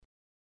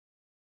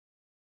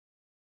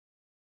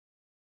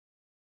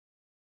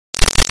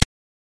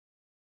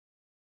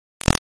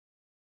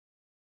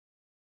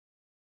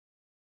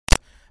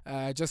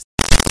Just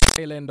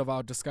tail end of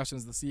our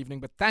discussions this evening.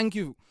 But thank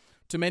you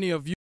to many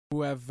of you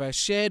who have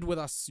shared with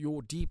us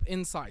your deep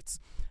insights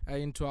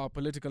into our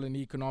political and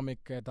economic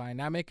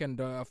dynamic.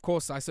 And of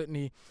course, I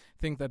certainly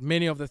think that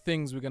many of the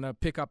things we're going to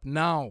pick up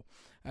now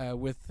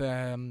with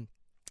Brian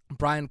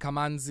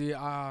Kamanzi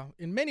are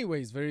in many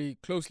ways very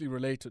closely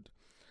related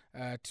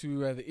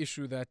to the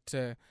issue that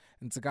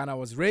Nzigana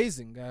was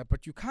raising.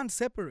 But you can't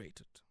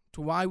separate it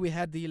to why we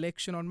had the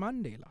election on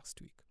Monday last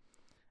week.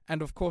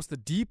 And of course, the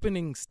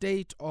deepening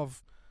state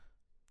of,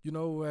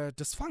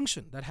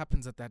 dysfunction that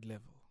happens at that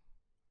level.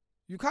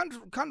 You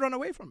can't run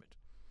away from it.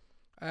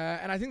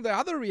 And I think the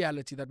other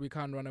reality that we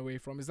can't run away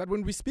from is that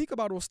when we speak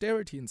about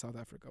austerity in South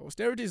Africa,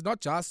 austerity is not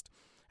just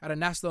at a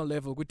national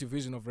level with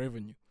division of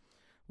revenue,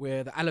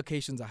 where the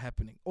allocations are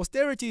happening.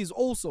 Austerity is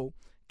also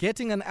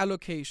getting an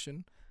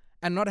allocation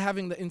and not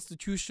having the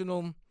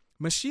institutional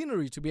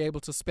machinery to be able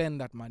to spend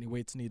that money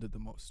where it's needed the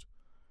most.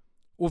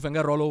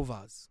 Uvenga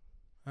rollovers.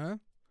 And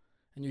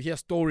you hear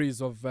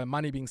stories of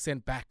money being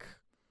sent back,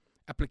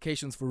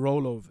 applications for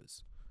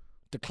rollovers,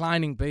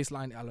 declining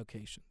baseline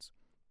allocations.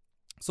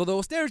 So the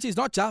austerity is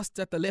not just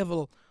at the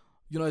level,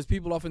 as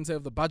people often say,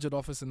 of the budget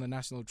office and the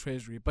National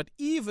Treasury, but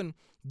even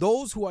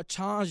those who are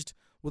charged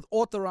with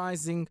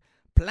authorizing,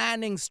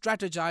 planning,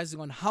 strategizing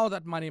on how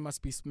that money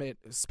must be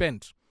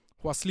spent,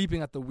 who are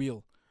sleeping at the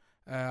wheel,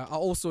 are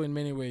also in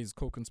many ways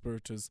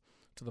co-conspirators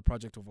to the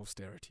project of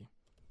austerity.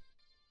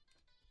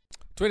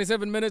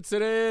 27 minutes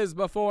it is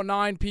before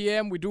 9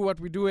 p.m. We do what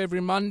we do every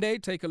Monday.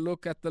 Take a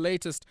look at the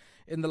latest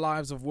in the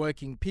lives of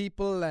working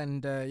people.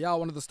 And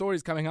one of the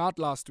stories coming out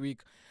last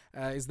week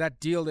is that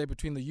deal there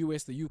between the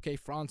US, the UK,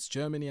 France,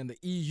 Germany and the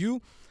EU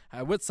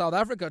with South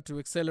Africa to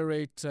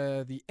accelerate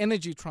the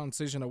energy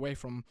transition away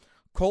from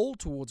coal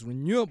towards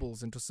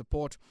renewables and to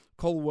support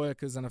coal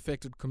workers and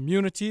affected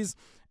communities.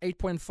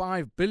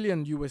 $8.5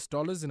 billion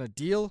in a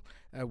deal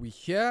we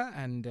hear,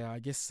 and I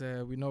guess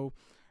we know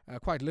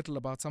quite little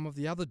about some of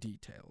the other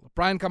detail.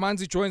 Brian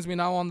Kamanzi joins me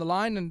now on the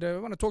line, and I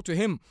want to talk to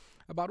him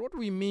about what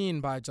we mean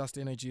by just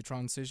energy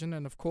transition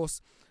and, of course,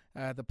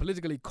 the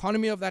political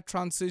economy of that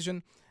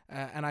transition,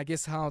 and I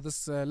guess how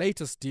this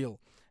latest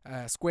deal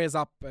squares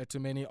up to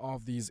many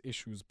of these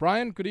issues.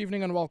 Brian, good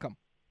evening and welcome.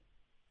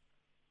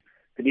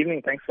 Good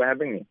evening. Thanks for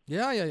having me.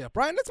 Yeah.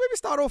 Brian, let's maybe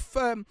start off,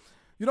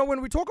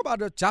 when we talk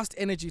about a just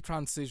energy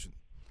transition,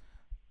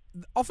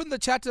 often the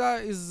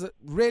chatter is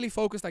really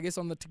focused, I guess,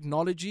 on the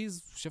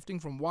technologies, shifting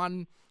from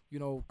one,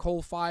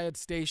 coal-fired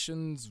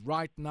stations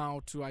right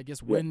now to, I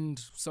guess, wind,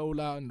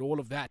 solar, and all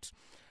of that.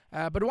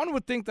 But one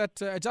would think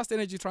that a just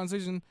energy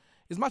transition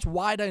is much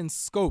wider in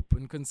scope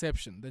and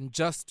conception than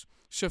just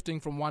shifting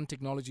from one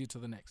technology to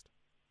the next.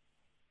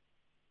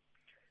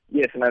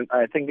 Yes, and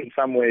I think in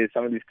some ways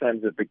some of these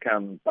terms have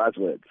become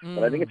buzzwords.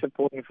 But I think it's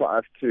important for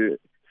us to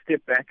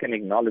step back and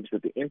acknowledge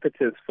that the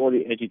impetus for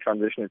the energy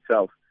transition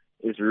itself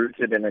is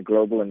rooted in a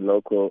global and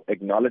local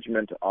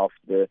acknowledgement of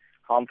the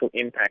harmful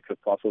impacts of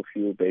fossil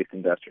fuel-based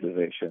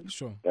industrialization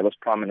that was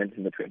prominent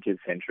in the 20th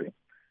century.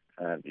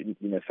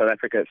 South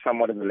Africa is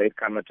somewhat of a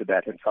latecomer to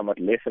that and somewhat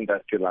less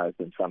industrialized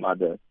than some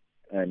other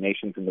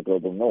nations in the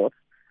global north,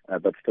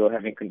 but still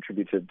having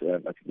contributed,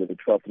 I think, we're the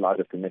 12th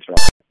largest emitter.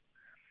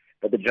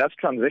 But the just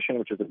transition,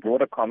 which is a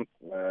broader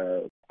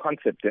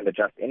concept than the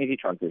just energy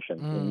transition,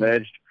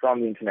 emerged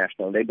from the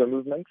international labor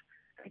movement,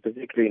 and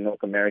particularly in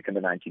North America in the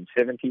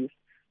 1970s.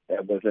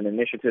 There was an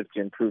initiative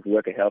to improve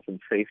worker health and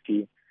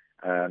safety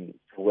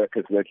for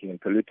workers working in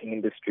polluting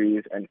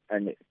industries, and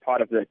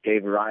part of that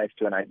gave rise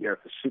to an idea of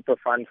a super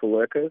fund for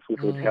workers,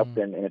 which would help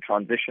them in a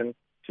transition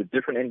to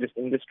different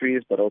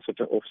industries, but also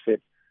to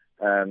offset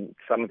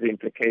some of the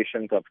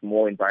implications of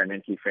more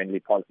environmentally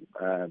friendly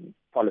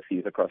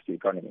policies across the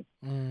economy.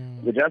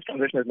 The just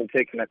transition has been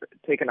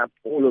taken up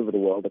all over the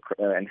world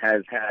and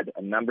has had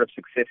a number of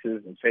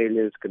successes and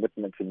failures,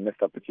 commitments and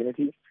missed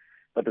opportunities.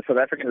 But the South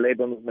African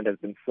labour movement has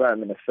been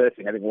firm in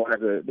asserting, I think one of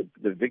the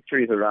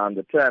victories around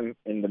the term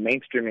in the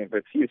mainstreaming of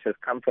its use has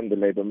come from the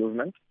labour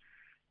movement,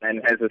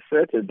 and has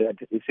asserted that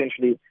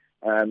essentially,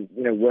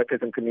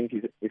 workers and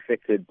communities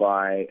affected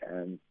by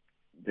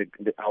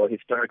our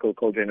historical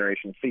coal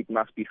generation fleet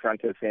must be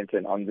front and center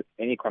in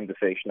any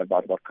conversation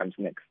about what comes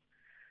next.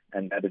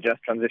 And the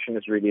just transition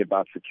is really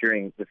about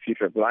securing the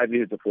future of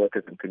livelihoods of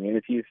workers and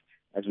communities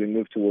as we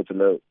move towards a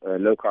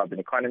low carbon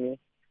economy.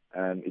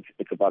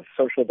 It's about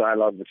social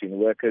dialogue between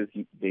workers,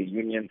 their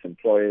unions,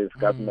 employers,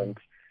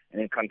 governments,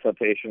 and in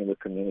consultation with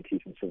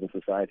communities and civil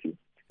society.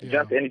 The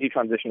just energy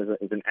transition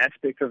is an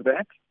aspect of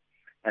that,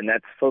 and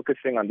that's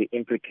focusing on the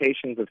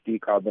implications of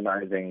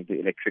decarbonizing the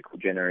electrical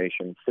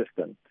generation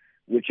system,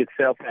 which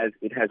itself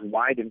has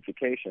wide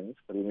implications.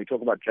 But when we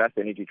talk about just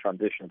energy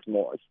transition,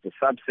 it's the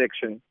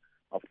subsection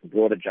of the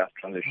broader just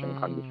transition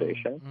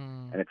conversation,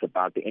 and it's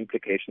about the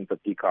implications of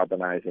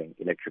decarbonizing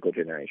electrical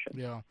generation.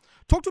 Yeah.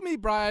 Talk to me,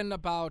 Brian,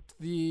 about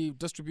the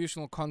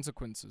distributional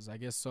consequences, I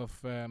guess,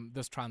 of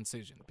this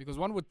transition, because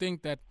one would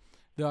think that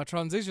there are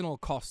transitional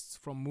costs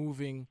from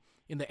moving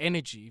in the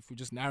energy, if we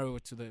just narrow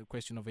it to the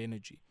question of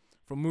energy,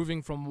 from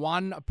moving from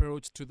one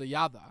approach to the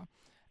other,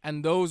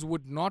 and those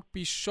would not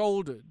be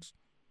shouldered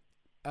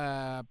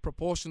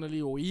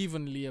proportionally or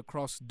evenly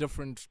across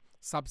different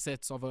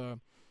subsets of a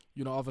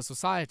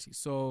society.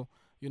 So,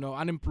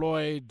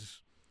 unemployed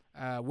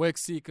work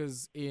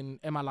seekers in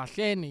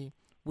eMalahleni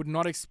would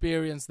not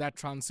experience that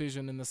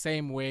transition in the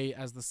same way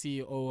as the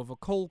CEO of a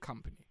coal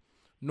company,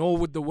 nor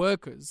would the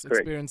workers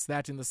experience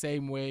that in the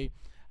same way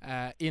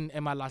in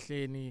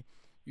eMalahleni,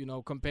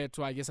 compared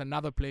to, I guess,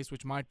 another place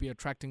which might be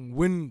attracting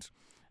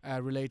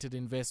wind-related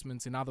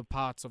investments in other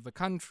parts of the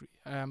country.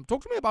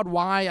 Talk to me about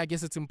why, I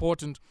guess, it's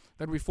important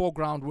that we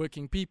foreground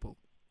working people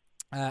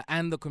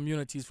and the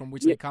communities from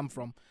which they come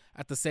from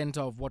at the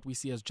center of what we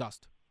see as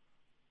just.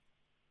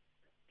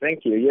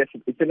 Thank you. Yes,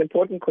 it's an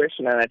important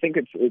question, and I think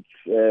it's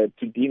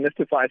to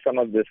demystify some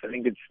of this. I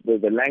think it's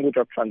the language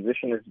of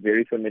transition is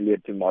very familiar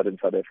to modern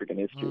South African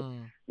history.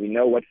 We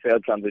know what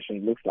failed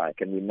transition looks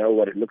like, and we know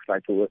what it looks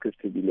like for workers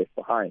to be left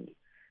behind.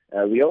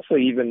 We also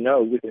even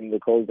know within the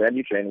coal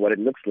value chain what it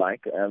looks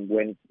like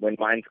when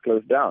mines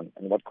close down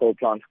and what coal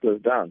plants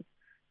close down.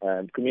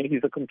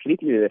 Communities are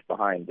completely left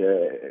behind.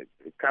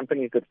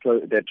 Companies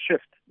that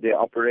shift their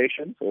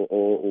operations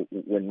or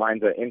when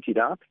mines are emptied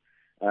out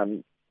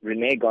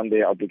renege on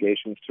their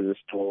obligations to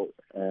restore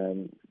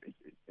to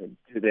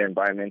their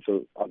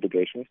environmental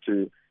obligations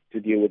to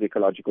deal with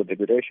ecological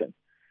degradation.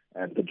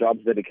 And the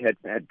jobs that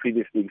had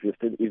previously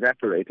existed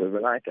evaporate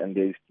overnight, and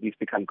these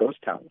become ghost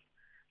towns.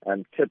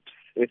 TIPS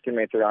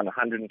estimates around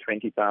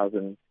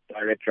 120,000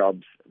 direct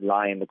jobs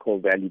lie in the coal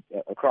valley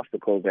across the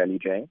coal value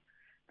chain,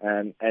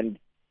 and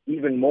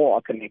even more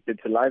are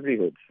connected to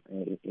livelihoods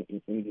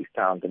in these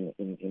towns and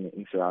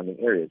in surrounding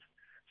areas.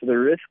 So the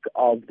risk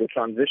of the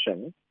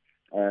transition,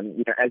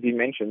 as you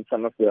mentioned,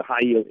 some of the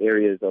high-yield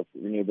areas of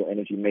renewable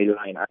energy may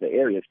lie in other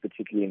areas,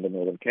 particularly in the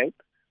Northern Cape,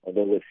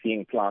 although we're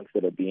seeing plants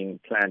that are being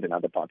planned in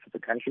other parts of the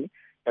country.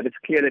 But it's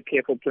clear that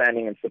careful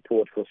planning and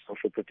support for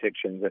social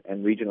protections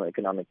and regional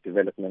economic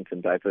development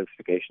and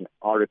diversification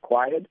are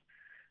required.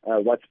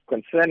 What's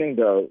concerning,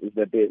 though, is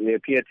that there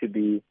appear to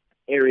be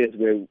areas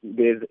where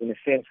there's, in a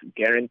sense,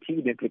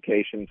 guaranteed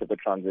implications of a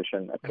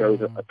transition,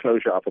 a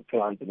closure of a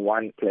plant in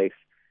one place,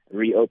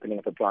 reopening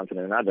of a plant in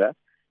another,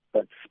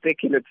 but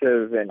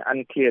speculative and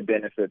unclear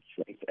benefits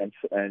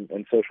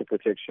and social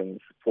protections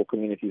for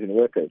communities and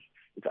workers.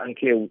 It's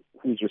unclear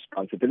whose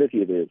responsibility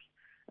it is,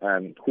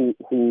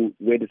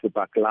 where does the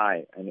buck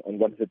lie, and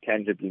what does it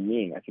tangibly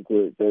mean. I think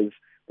there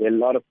are a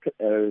lot of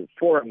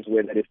forums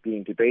where that is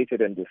being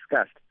debated and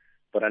discussed,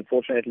 but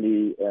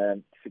unfortunately,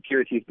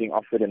 security is being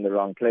offered in the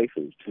wrong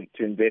places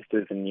to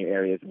investors in new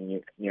areas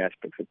and new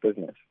aspects of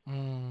business.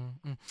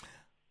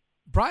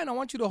 Brian, I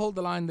want you to hold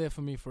the line there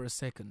for me for a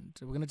second.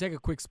 We're going to take a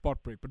quick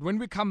spot break. But when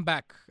we come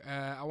back,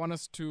 I want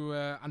us to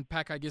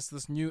unpack, I guess,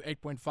 this new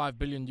 $8.5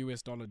 billion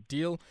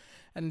deal.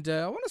 And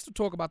I want us to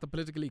talk about the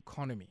political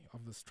economy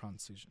of this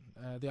transition.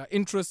 There are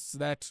interests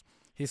that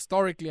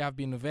historically have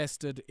been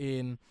invested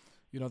in,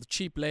 the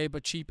cheap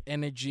labor, cheap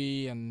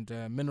energy and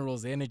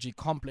minerals energy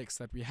complex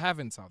that we have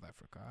in South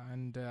Africa.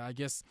 And I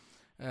guess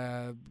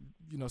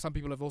some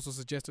people have also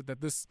suggested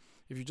that this,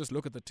 if you just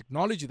look at the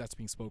technology that's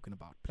being spoken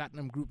about,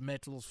 platinum group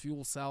metals,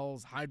 fuel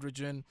cells,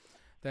 hydrogen,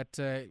 that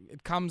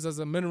it comes as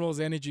a minerals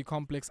energy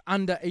complex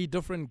under a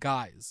different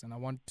guise. And I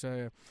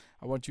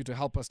want you to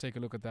help us take a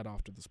look at that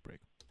after this break.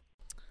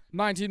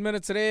 19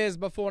 minutes it is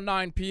before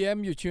 9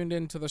 p.m. You tuned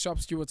in to the Shop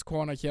Stewards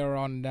Corner here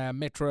on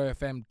Metro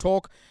FM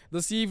Talk.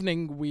 This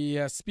evening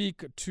we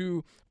speak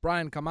to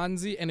Brian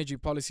Kamanzi, energy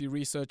policy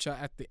researcher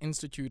at the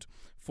Institute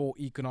for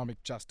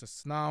Economic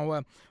Justice.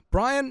 Now,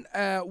 Brian,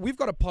 we've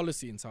got a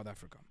policy in South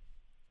Africa,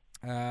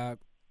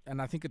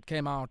 and I think it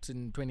came out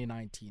in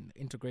 2019,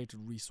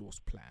 Integrated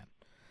Resource Plan.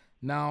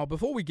 Now,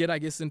 before we get, I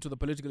guess, into the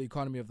political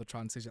economy of the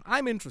transition,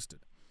 I'm interested.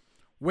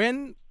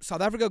 When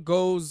South Africa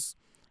goes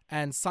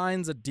and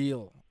signs a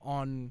deal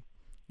on,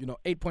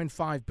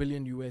 $8.5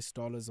 billion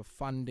of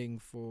funding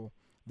for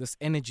this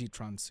energy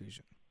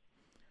transition,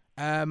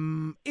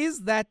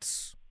 is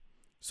that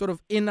sort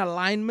of in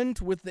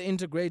alignment with the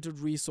integrated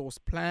resource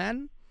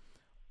plan,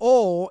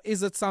 or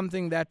is it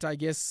something that I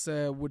guess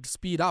would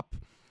speed up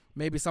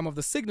maybe some of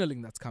the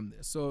signaling that's come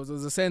there? So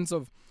there's a sense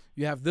of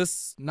you have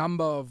this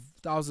number of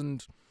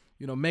 1,000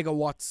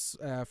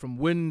 megawatts from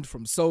wind,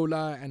 from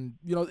solar, and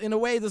in a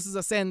way this is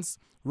a sense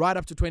right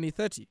up to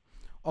 2030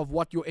 of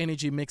what your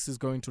energy mix is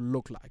going to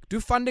look like.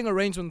 Do funding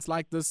arrangements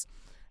like this,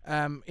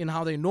 in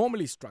how they're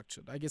normally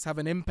structured, I guess, have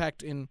an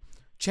impact in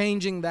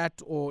changing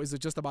that, or is it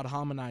just about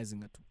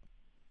harmonizing it?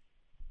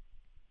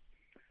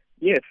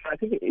 Yes, I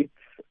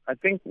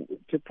think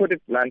to put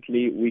it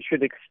bluntly, we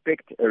should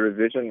expect a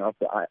revision of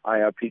the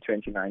IRP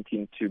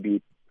 2019 to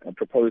be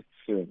proposed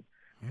soon.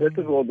 First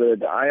of all, the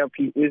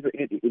IRP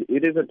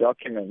is a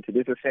document. It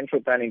is a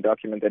central planning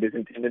document that is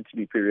intended to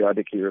be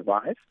periodically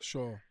revised.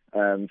 Sure.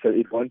 So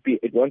it won't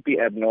be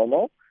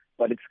abnormal,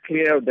 but it's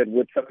clear that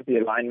with some of the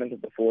alignment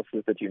of the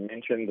forces that you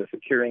mentioned, the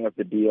securing of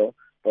the deal,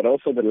 but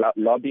also the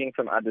lobbying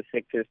from other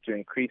sectors to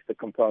increase the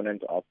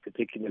component of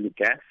particularly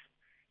gas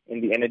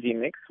in the energy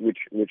mix, which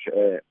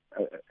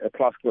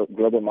across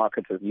global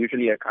markets has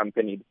usually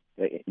accompanied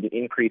the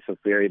increase of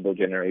variable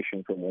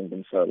generation from wind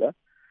and solar.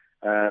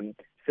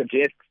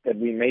 suggests that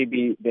there may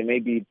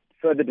be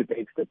further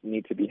debates that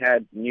need to be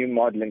had, new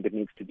modeling that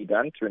needs to be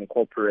done to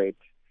incorporate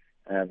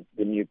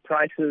the new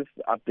prices,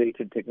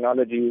 updated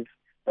technologies,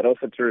 but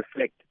also to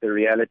reflect the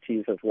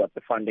realities of what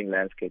the funding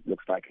landscape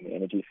looks like in the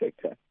energy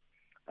sector.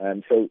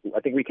 So I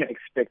think we can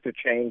expect a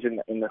change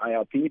in the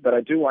IRP, but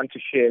I do want to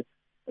share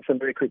some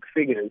very quick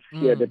figures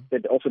here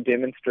that also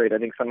demonstrate, I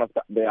think, some of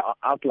the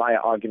outlier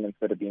arguments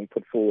that are being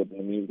put forward in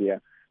the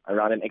media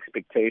around an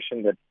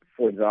expectation that,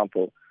 for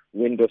example,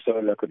 wind or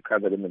solar could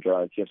cover the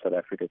majority of South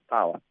Africa's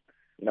power.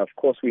 Of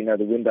course, we know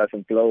the wind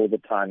doesn't blow all the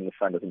time and the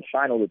sun doesn't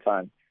shine all the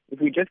time. If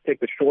we just take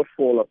the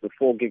shortfall of the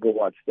 4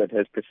 gigawatts that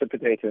has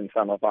precipitated in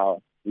some of our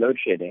load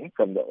shedding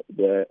from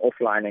the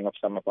offlining of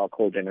some of our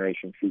coal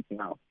generation fleet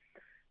now,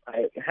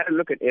 I had a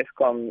look at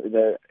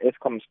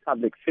Eskom's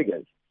public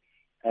figures,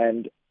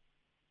 and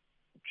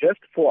just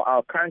for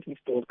our current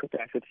installed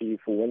capacity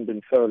for wind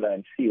and solar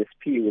and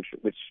CSP,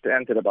 which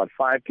stands at about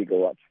 5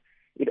 gigawatts,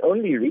 it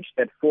only reached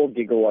that 4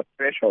 gigawatt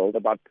threshold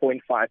about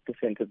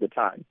 0.5% of the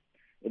time.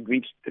 It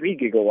reached 3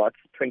 gigawatts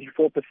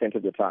 24%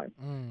 of the time.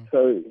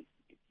 So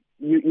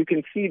you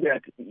can see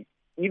that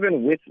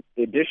even with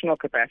additional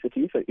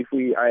capacity, so if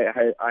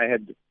I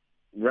had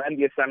ran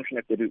the assumption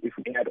if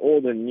we had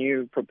all the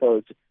new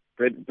proposed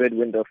grid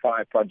window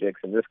 5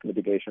 projects and risk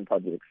mitigation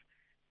projects,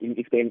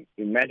 if they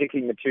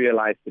magically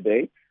materialize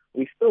today,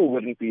 we still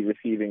wouldn't be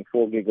receiving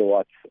 4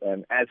 gigawatts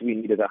as we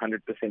needed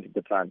 100% of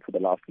the time for the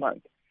last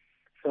month.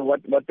 So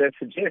what that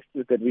suggests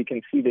is that we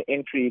can see the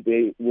entry,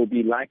 there will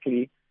be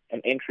likely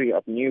an entry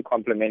of new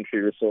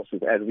complementary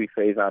resources as we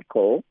phase out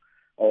coal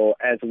or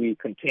as we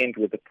contend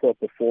with the poor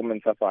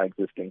performance of our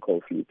existing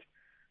coal fleet.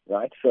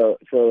 Right, but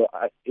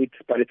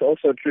it's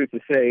also true to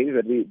say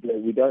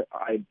that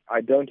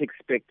I don't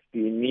expect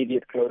the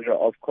immediate closure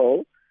of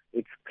coal.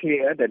 It's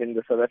clear that in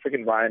the South African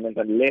environment,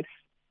 unless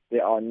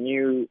there are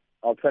new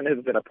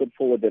alternatives that are put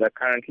forward that are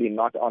currently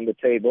not on the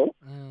table,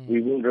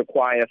 we will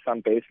require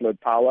some baseload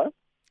power.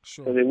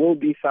 Sure. So there will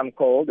be some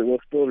coal. There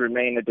will still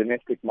remain a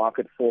domestic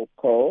market for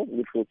coal,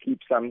 which will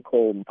keep some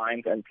coal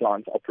mines and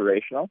plants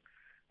operational.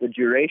 The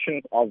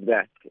duration of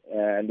that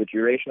and the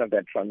duration of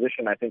that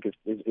transition, I think,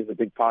 is a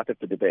big part of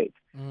the debate.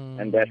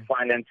 And that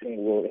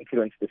financing will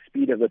influence the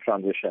speed of the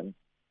transition.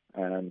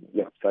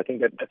 So I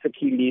think that's a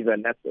key lever,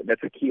 and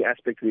that's a key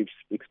aspect we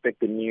expect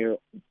the new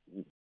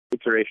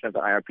iteration of the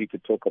IRP to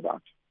talk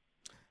about.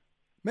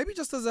 Maybe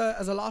just as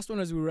a last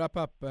one as we wrap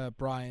up,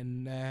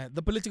 Brian,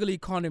 the political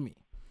economy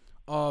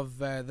of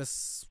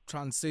this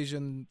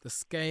transition, the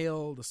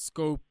scale, the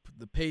scope,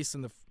 the pace,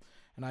 and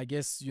I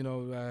guess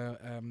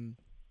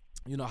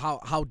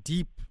how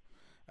deep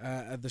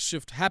the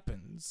shift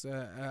happens.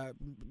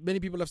 Many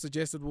people have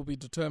suggested will be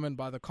determined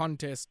by the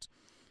contest,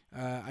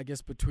 I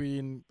guess,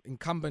 between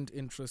incumbent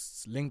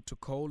interests linked to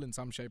coal in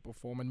some shape or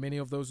form, and many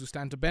of those who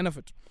stand to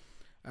benefit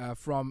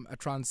from a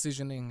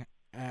transition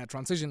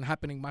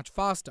happening much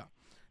faster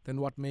than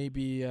what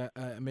maybe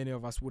many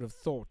of us would have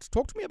thought.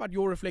 Talk to me about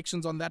your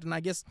reflections on that, and I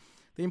guess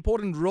the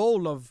important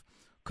role of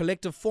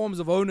collective forms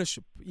of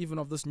ownership, even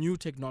of this new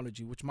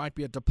technology, which might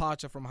be a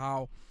departure from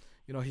how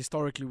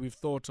historically we've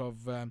thought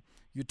of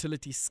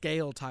utility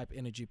scale type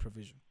energy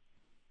provision.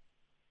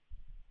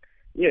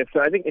 Yes, so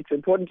I think it's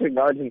important to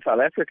acknowledge in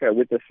South Africa,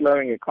 with the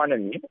slowing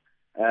economy,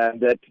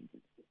 that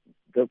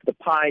the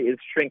pie is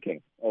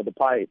shrinking, or the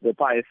pie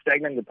is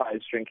stagnant, the pie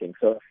is shrinking.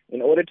 So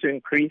in order to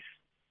increase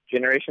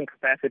generation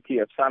capacity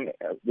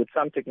with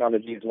some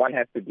technologies, one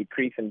has to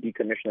decrease and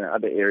decommission in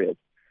other areas.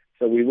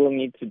 So we will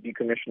need to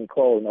decommission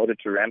coal in order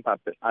to ramp up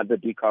the other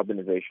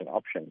decarbonization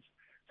options.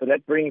 So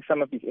that brings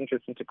some of these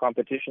interests into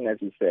competition, as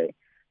you say.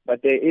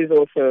 But there is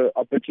also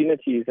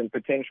opportunities and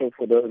potential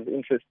for those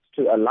interests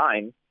to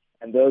align,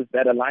 and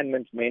that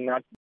alignment may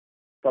not,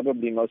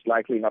 probably most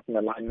likely not in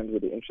alignment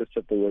with the interests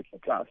of the working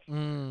class.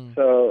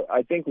 So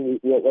I think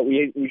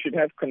we should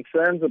have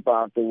concerns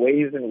about the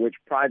ways in which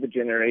private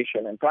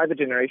generation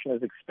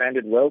has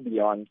expanded well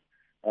beyond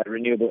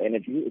renewable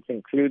energy. It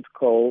includes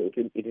coal,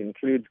 it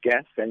includes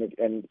gas, and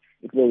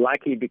it will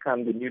likely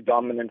become the new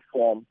dominant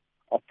form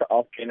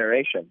of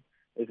generation.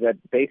 Is that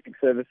basic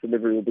service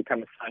delivery will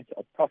become a site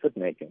of profit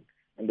making,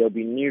 and there'll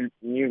be new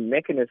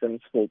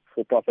mechanisms for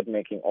profit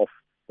making off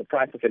the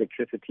price of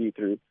electricity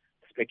through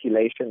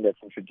speculation that's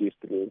introduced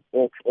through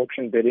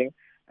auction bidding,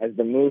 as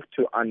the move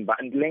to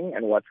unbundling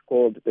and what's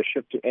called the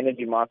shift to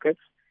energy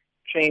markets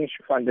change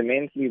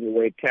fundamentally the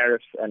way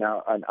tariffs and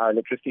our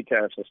electricity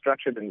tariffs are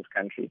structured in this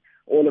country.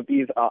 All of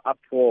these are up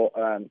for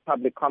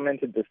public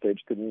comment at this stage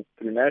through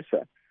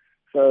NERSA.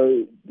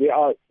 So there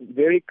are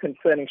very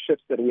concerning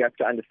shifts that we have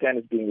to understand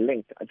as being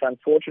linked. It's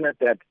unfortunate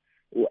that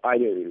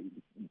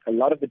a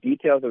lot of the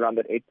details around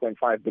that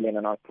 8.5 billion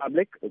are not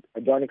public. I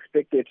don't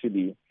expect there to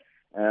be.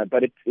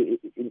 But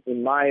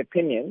in my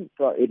opinion,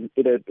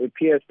 it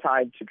appears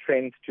tied to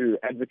trends to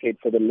advocate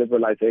for the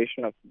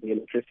liberalization of the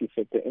electricity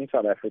sector in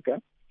South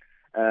Africa.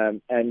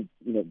 And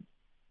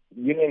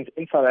unions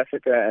in South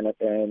Africa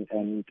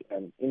and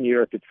in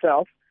Europe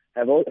itself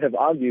have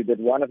argued that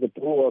one of the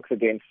bulwarks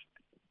against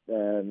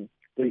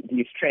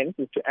these trends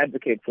is to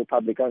advocate for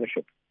public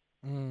ownership.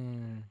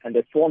 And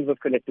the forms of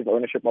collective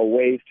ownership are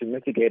ways to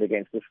mitigate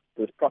against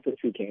this profit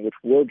seeking, which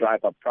will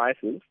drive up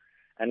prices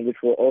and which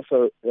will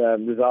also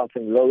result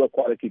in lower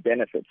quality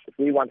benefits. If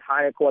we want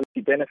higher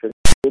quality benefits,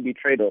 there will be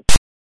trade-offs.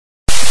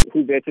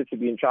 Who better to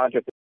be in charge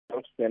of the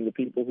than the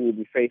people who will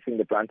be facing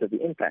the brunt of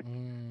the impact,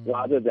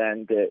 rather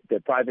than the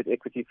private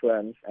equity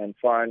firms and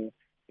foreign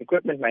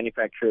equipment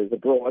manufacturers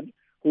abroad,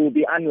 who will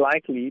be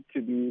unlikely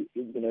to be,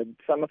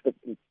 some of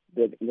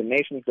the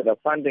nations that are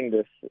funding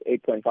this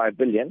 8.5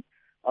 billion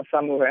are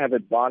some who have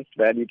advanced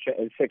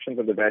sections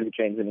of the value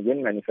chains in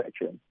wind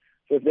manufacturing.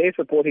 So if they're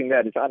supporting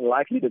that, it's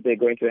unlikely that they're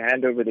going to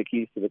hand over the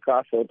keys to the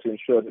castle to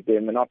ensure that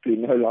their monopoly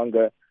no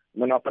longer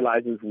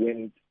monopolizes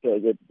the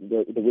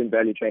wind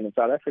value chain in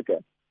South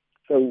Africa.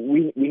 So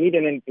we need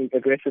an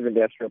aggressive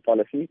industrial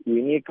policy.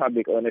 We need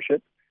public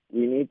ownership.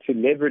 We need to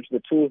leverage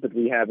the tools that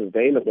we have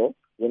available.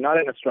 We're not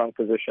in a strong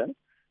position,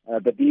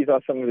 but these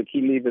are some of the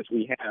key levers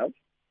we have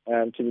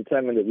to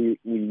determine that we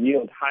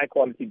yield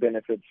high-quality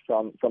benefits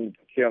from the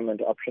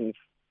procurement options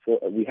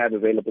we have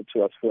available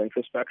to us for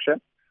infrastructure,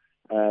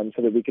 so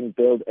that we can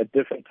build a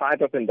different type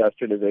of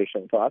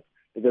industrialization path.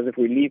 Because if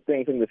we leave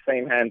things in the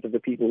same hands of the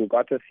people who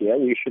got us here,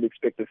 we should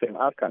expect the same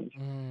outcomes,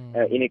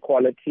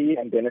 inequality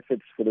and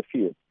benefits for the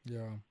few.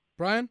 Yeah.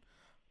 Brian,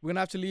 we're going to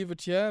have to leave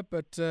it here,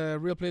 but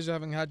real pleasure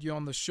having had you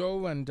on the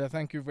show, and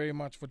thank you very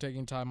much for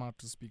taking time out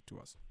to speak to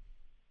us.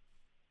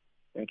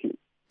 Thank you.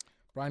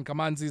 Brian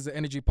Kamanzi is the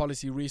energy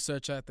policy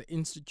researcher at the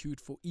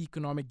Institute for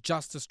Economic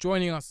Justice,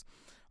 joining us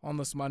on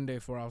this Monday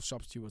for our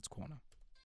Shop Stewards Corner.